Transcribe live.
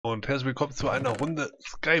Und herzlich willkommen zu einer Runde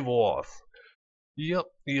Skywars. Ihr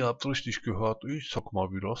habt richtig gehört, ich zock mal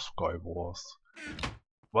wieder Skywars.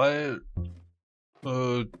 Weil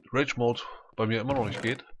Rage Mode bei mir immer noch nicht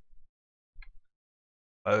geht.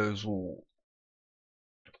 Also,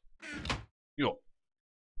 ja.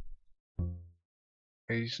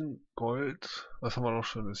 Eisen, Gold. Was haben wir noch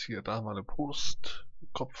Schönes hier? Da haben wir eine Brust.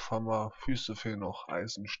 Kopf haben wir, Füße fehlen noch,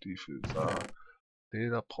 Eisenstiefel. Da.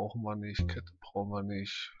 Leder brauchen wir nicht, Kette brauchen wir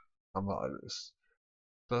nicht. Haben wir alles.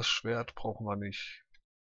 Das Schwert brauchen wir nicht.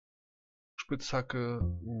 Spitzhacke,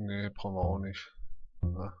 nee, brauchen wir auch nicht.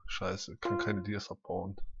 Na, scheiße, kann keine Dias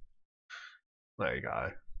abbauen. Na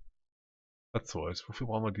egal. Was soll's, wofür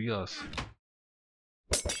brauchen wir Dias?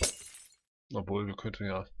 Obwohl, wir könnten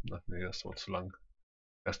ja... Na, nee, das dauert zu lang.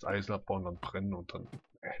 Erst Eisen abbauen, dann brennen und dann...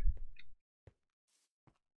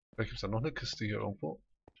 Vielleicht gibt's da noch eine Kiste hier irgendwo.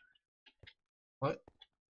 Nein.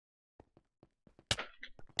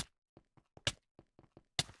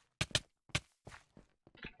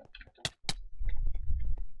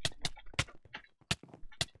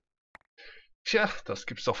 Tja, das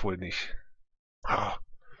gibt's doch wohl nicht. Ah.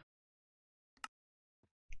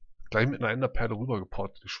 Gleich mit einer Enderperle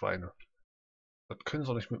rübergeportet, die Schweine. Das können sie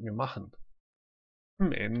doch nicht mit mir machen.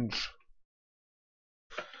 Mensch.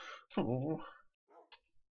 Oh.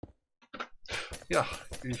 Ja,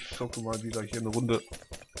 ich zocke mal wieder hier eine Runde.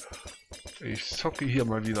 Ich zocke hier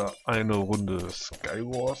mal wieder eine Runde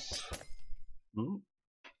Skywars. Hm?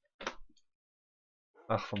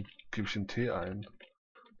 Ach, von gebe ich den Tee ein.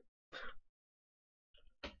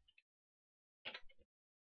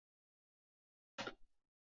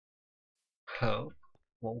 Ja,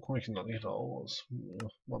 warum komme ich denn da nicht raus?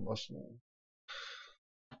 Mal was so.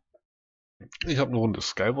 Ich habe eine Runde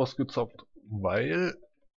Skywars gezockt, weil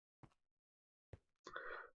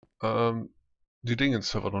die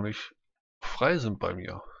Dingens-Server noch nicht frei sind bei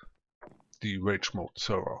mir. Die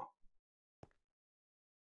Rage-Mode-Server.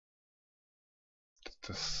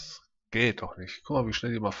 Das geht doch nicht. Guck mal, wie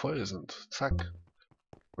schnell die mal voll sind. Zack.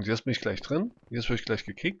 Und jetzt bin ich gleich drin. Jetzt werde ich gleich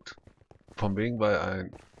gekickt. Von wegen, weil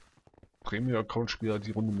ein Premium-Account-Spieler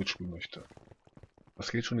die Runde mitspielen möchte.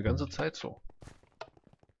 Das geht schon die ganze Zeit so.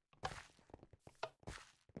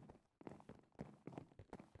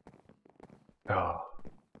 Ja,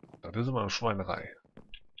 das ist immer eine Schweinerei.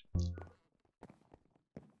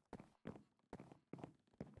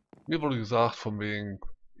 Mir wurde gesagt, von wegen,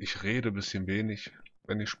 ich rede ein bisschen wenig,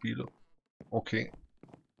 wenn ich spiele. Okay.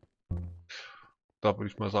 Da würde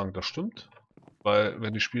ich mal sagen, das stimmt. Weil,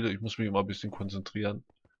 wenn ich spiele, ich muss mich immer ein bisschen konzentrieren,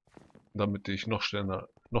 damit ich noch schneller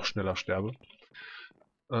sterbe.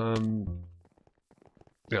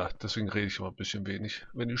 Ja, deswegen rede ich immer ein bisschen wenig,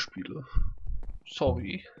 wenn ich spiele.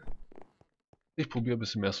 Sorry. Ich probiere ein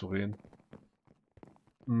bisschen mehr zu reden.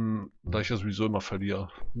 Da ich ja sowieso immer verliere,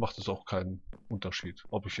 macht es auch keinen Unterschied,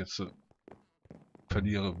 ob ich jetzt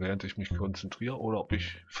verliere, während ich mich konzentriere, oder ob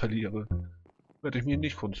ich verliere, während ich mich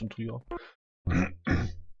nicht konzentriere.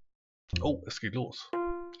 Oh, es geht los.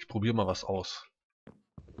 Ich probiere mal was aus.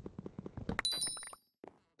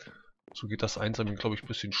 So geht das Einsammeln, glaube ich, ein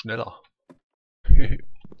bisschen schneller.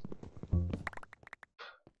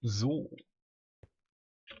 So.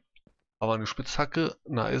 Aber eine Spitzhacke,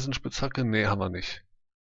 eine Eisenspitzhacke? Nee, haben wir nicht.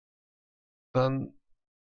 Dann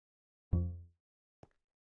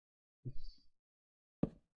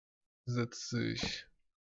setze ich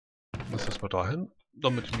das erstmal dahin,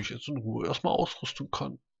 damit ich mich jetzt in Ruhe erstmal ausrüsten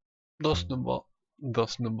kann. Das nehmen wir.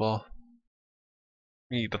 Das nehmen wir.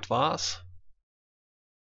 Nee, das war's.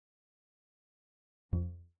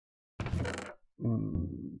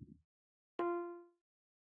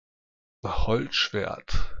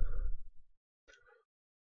 Holzschwert.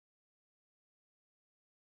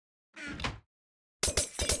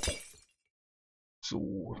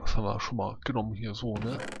 So, das haben wir schon mal genommen hier so,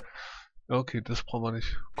 ne? Ja, okay, das brauchen wir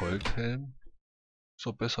nicht. Goldhelm. Ist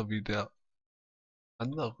doch besser wie der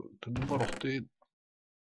andere. Dann nehmen wir doch den.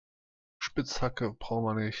 Spitzhacke brauchen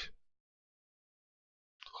wir nicht.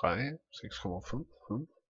 3, 6,5,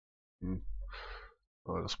 5.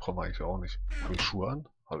 Aber das brauchen wir eigentlich auch nicht. Habe ich Schuhe an?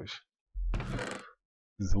 Habe ich.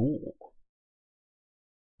 So.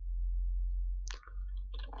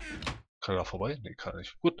 Kann er da vorbei? Ne, kann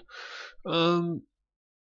ich. Gut.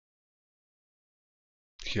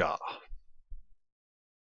 Ja.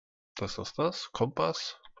 Das.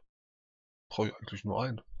 Kompass. Brauche ich eigentlich nur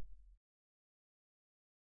einen.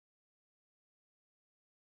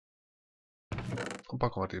 Und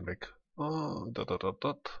packen wir den weg.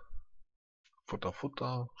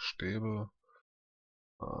 Futter. Stäbe.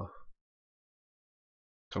 Kann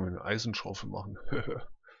man eine Eisenschaufel machen.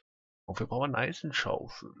 Und wir brauchen eine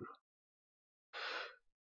Eisenschaufel.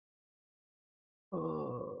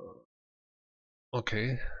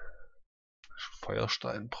 Okay.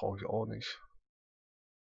 Feuerstein brauche ich auch nicht.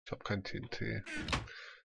 Ich habe kein TNT.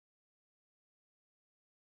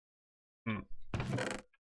 Hm.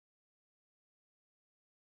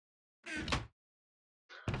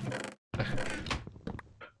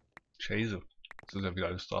 Scheiße. Jetzt ist ja wieder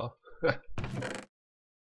alles da.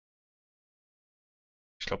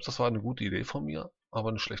 Ich glaube, das war eine gute Idee von mir, aber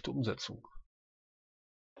eine schlechte Umsetzung.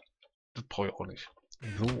 Das brauche ich auch nicht.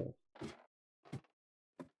 So.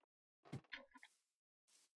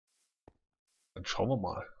 Dann schauen wir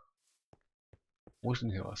mal. Wo ist denn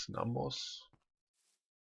hier was? Ein Amboss?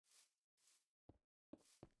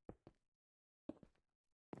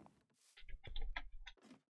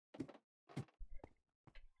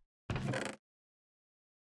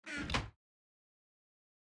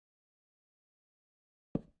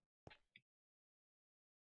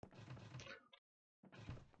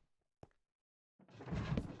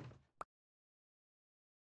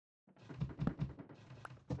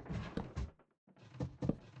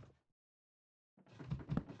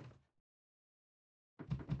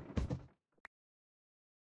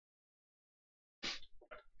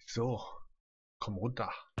 So. Komm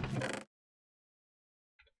runter.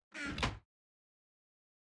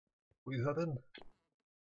 Wo ist er denn?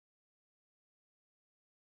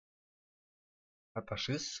 Hat er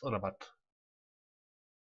Schiss oder was?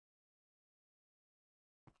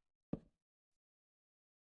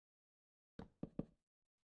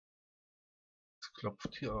 Es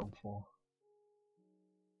klopft hier irgendwo.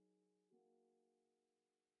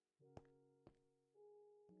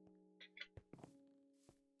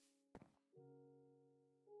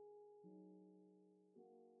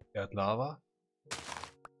 Er hat Lava.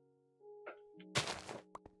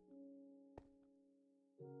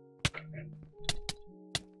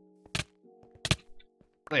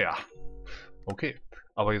 Naja, okay.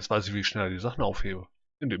 Aber jetzt weiß ich, wie ich schneller die Sachen aufhebe.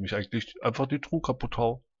 Indem ich eigentlich einfach die Truhe kaputt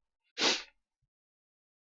hau.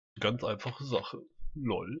 Ganz einfache Sache.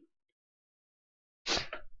 Lol.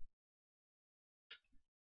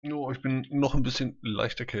 Nur, ich bin noch ein bisschen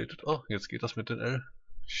leicht erkältet. Ah, jetzt geht das mit den L.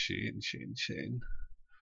 Schön, schön, schön.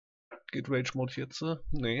 Geht Rage Mode jetzt?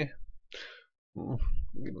 Nee. Hm.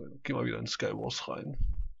 Geh mal wieder in Skywars rein.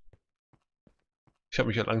 Ich habe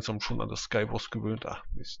mich ja langsam schon an das Skywars gewöhnt. Ach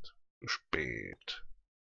Mist. Zu spät.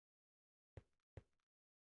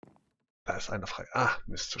 Da ist einer frei. Ah,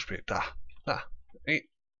 Mist, zu spät. Da. Da.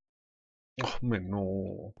 Ey. Och,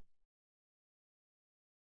 Menno.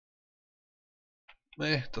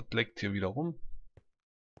 Nee, das leckt hier wieder rum.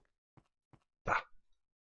 Da.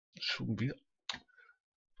 Schon wieder.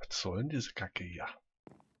 Was soll denn diese Kacke hier?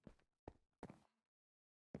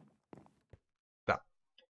 Da.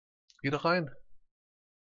 Geh da rein.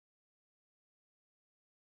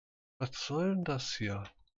 Was soll denn das hier?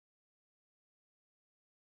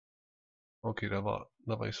 Okay, da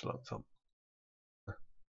war ich so langsam.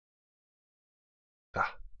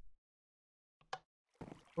 Da.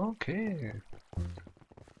 Okay.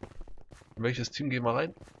 In welches Team gehen wir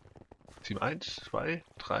rein? Team 1, 2,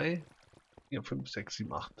 3, 4, 5, 6,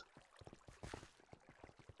 7, 8.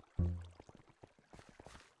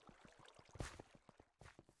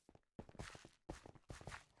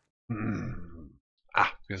 Hm.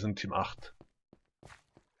 Ah, wir sind Team 8.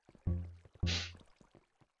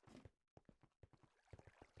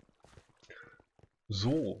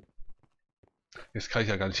 So. Jetzt kann ich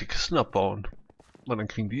ja gar nicht die Kisten abbauen. Und dann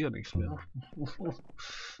kriegen die ja nichts mehr.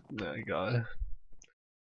 Na egal.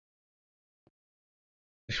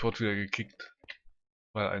 Ich wurde wieder gekickt,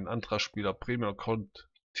 weil ein anderer Spieler Premium-Account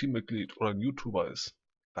Teammitglied oder ein YouTuber ist.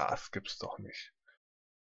 Das gibt's doch nicht.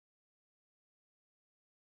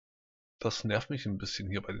 Das nervt mich ein bisschen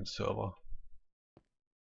hier bei den Server.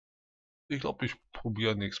 Ich glaube, ich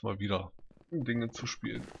probiere nächstes Mal wieder Dinge zu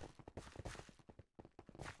spielen.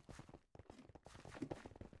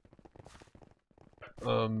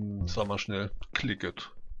 Sag mal schnell,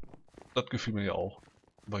 Clicket. Das gefiel mir ja auch,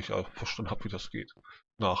 weil ich ja verstanden habe, wie das geht.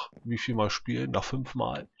 Nach wie viel Mal spielen? Nach 5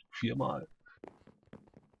 Mal? 4 Mal?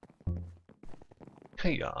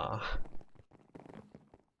 Ja.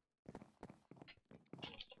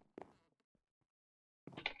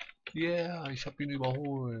 Yeah, ich habe ihn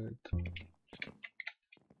überholt.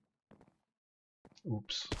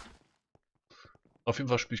 Ups. Auf jeden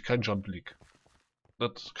Fall spiele ich kein Jump League.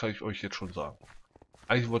 Das kann ich euch jetzt schon sagen.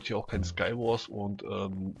 Eigentlich wollte ich auch kein Skywars und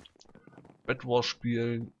Bed Wars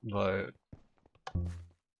spielen, weil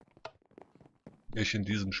ich in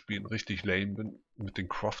diesen Spielen richtig lame bin. Mit den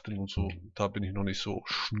Crafting und so. Da bin ich noch nicht so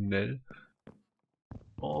schnell.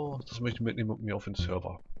 Oh, das möchte ich mitnehmen und mir auf den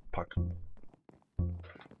Server packen.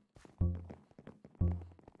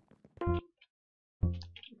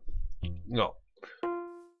 Ja,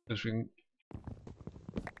 deswegen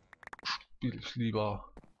spiele ich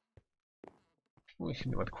lieber. Oh, ich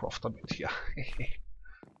nehme den Crafter mit hier.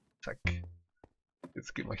 Zack.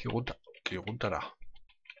 Jetzt gehen wir hier runter. Geh runter da.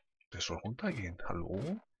 Der soll runtergehen.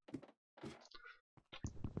 Hallo?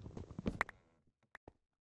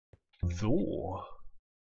 So.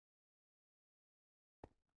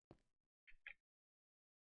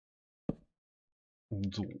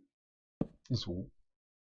 So. So.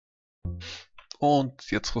 Und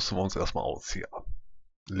jetzt rüsten wir uns erstmal aus hier.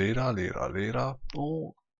 Leder, Leder, Leder.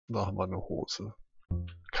 Oh, da haben wir eine Hose.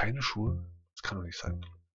 Keine Schuhe? Das kann doch nicht sein.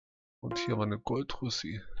 Und hier haben wir eine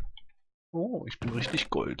Goldrüssi. Oh, ich bin richtig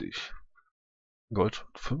goldig.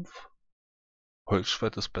 Goldschwert 5.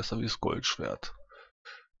 Holzschwert ist besser wie das Goldschwert.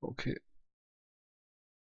 Okay.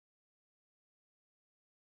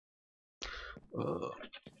 Äh,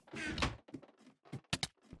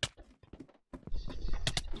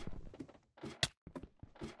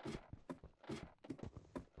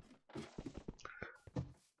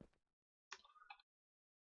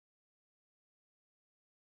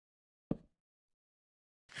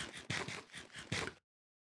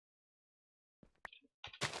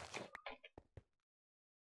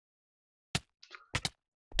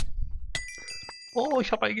 oh,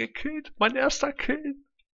 ich habe einen gekillt. Mein erster Kill.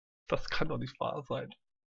 Das kann doch nicht wahr sein.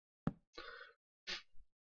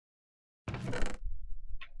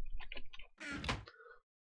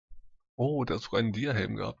 Oh, der hat sogar einen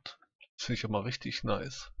Dia-Helm gehabt. Das finde ich ja mal richtig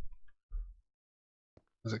nice.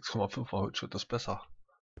 6,5 mal Holzschwert ist besser.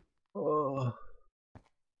 Oh.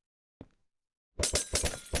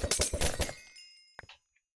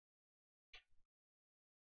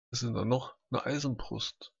 Was ist denn da noch? Eine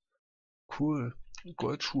Eisenbrust. Cool.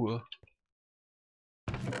 Goldschuhe.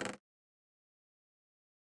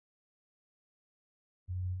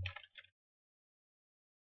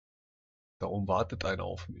 Da oben wartet einer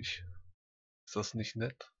auf mich. Ist das nicht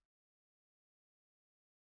nett?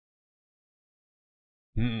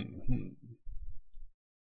 Hm.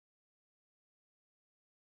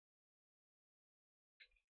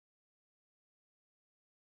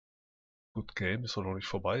 Gut, Game ist doch noch nicht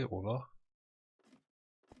vorbei, oder?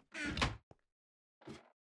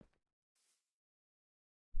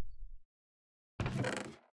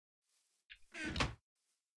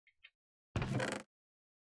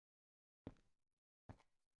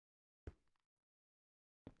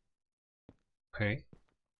 Hey.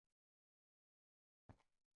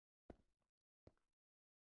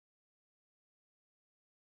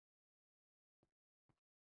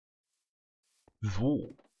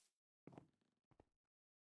 So.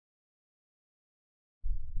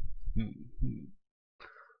 Hm.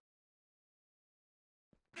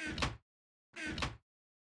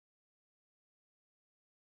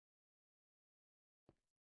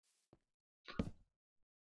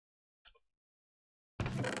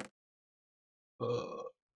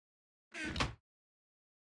 Äh.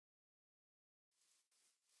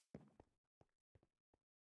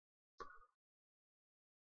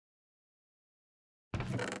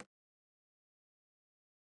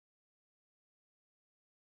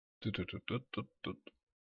 Tut, tut, tut, tut, tut, tut.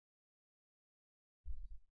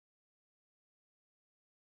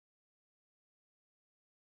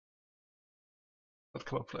 Das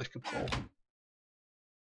kann man vielleicht gebrauchen.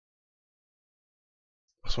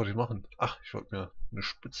 Was wollte ich machen? Ach, ich wollte mir eine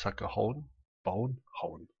Spitzhacke hauen.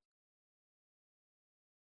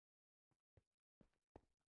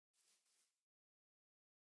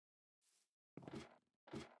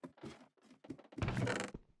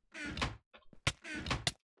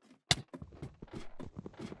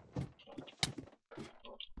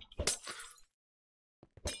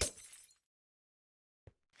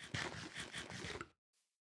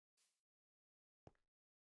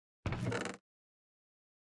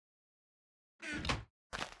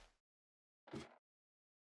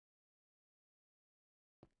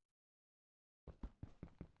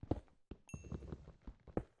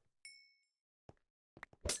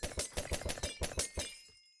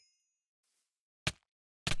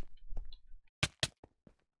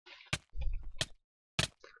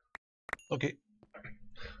 Okay.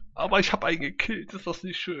 Aber ich habe einen gekillt. Ist das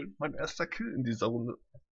nicht schön? Mein erster Kill in dieser Runde.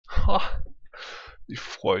 Ha, ich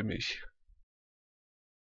freue mich.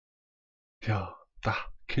 Ja, da.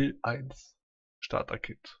 Kill 1.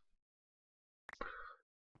 Starter-Kit.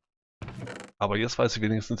 Aber jetzt weiß ich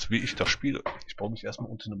wenigstens, wie ich das spiele. Ich baue mich erstmal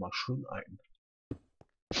unten mal schön ein.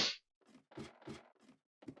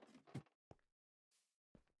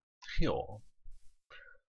 Ja.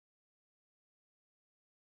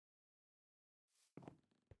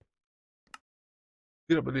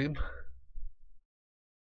 Wiederbeleben.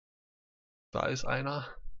 Da ist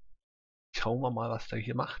einer. Schauen wir mal, was der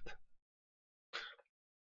hier macht.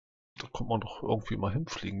 Da kommt man doch irgendwie mal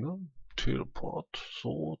hinfliegen, ne? Teleport,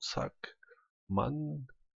 so, zack. Mann,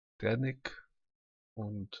 Danik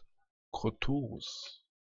und Krotos.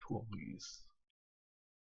 Touris.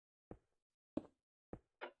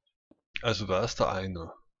 Also da ist der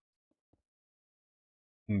eine.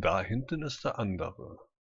 Und da hinten ist der andere.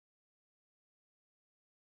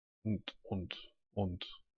 Und, und,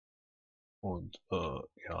 und,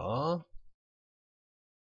 ja.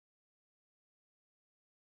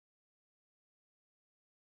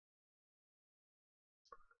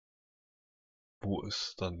 Wo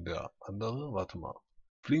ist dann der andere? Warte mal.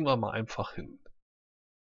 Fliegen wir mal einfach hin.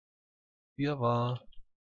 Hier war...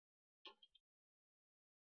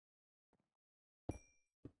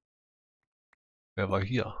 Wer war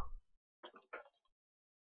hier?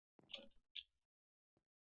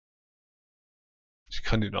 Ich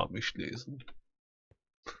kann den Namen nicht lesen.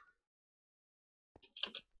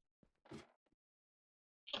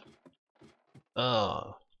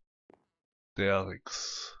 Ah, der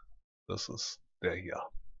Rix. Das ist der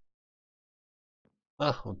hier.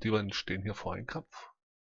 Ach, und die beiden stehen hier vor einem Kampf.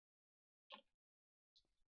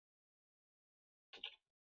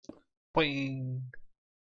 Boing.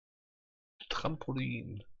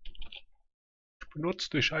 Trampolin. Ich benutze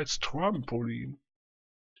dich als Trampolin.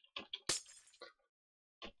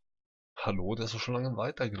 Hallo, der ist doch schon lange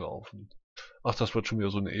weitergelaufen. Ach, das wird schon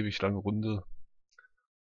wieder so eine ewig lange Runde,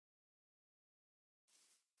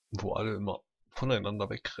 wo alle immer voneinander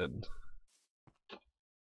wegrennen.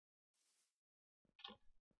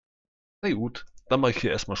 Na gut, dann mache ich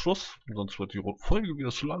hier erstmal Schluss, sonst wird die Folge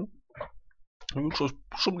wieder zu lang. Ich wünsche euch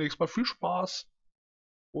zum nächsten Mal viel Spaß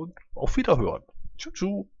und auf Wiederhören.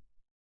 Tschüss.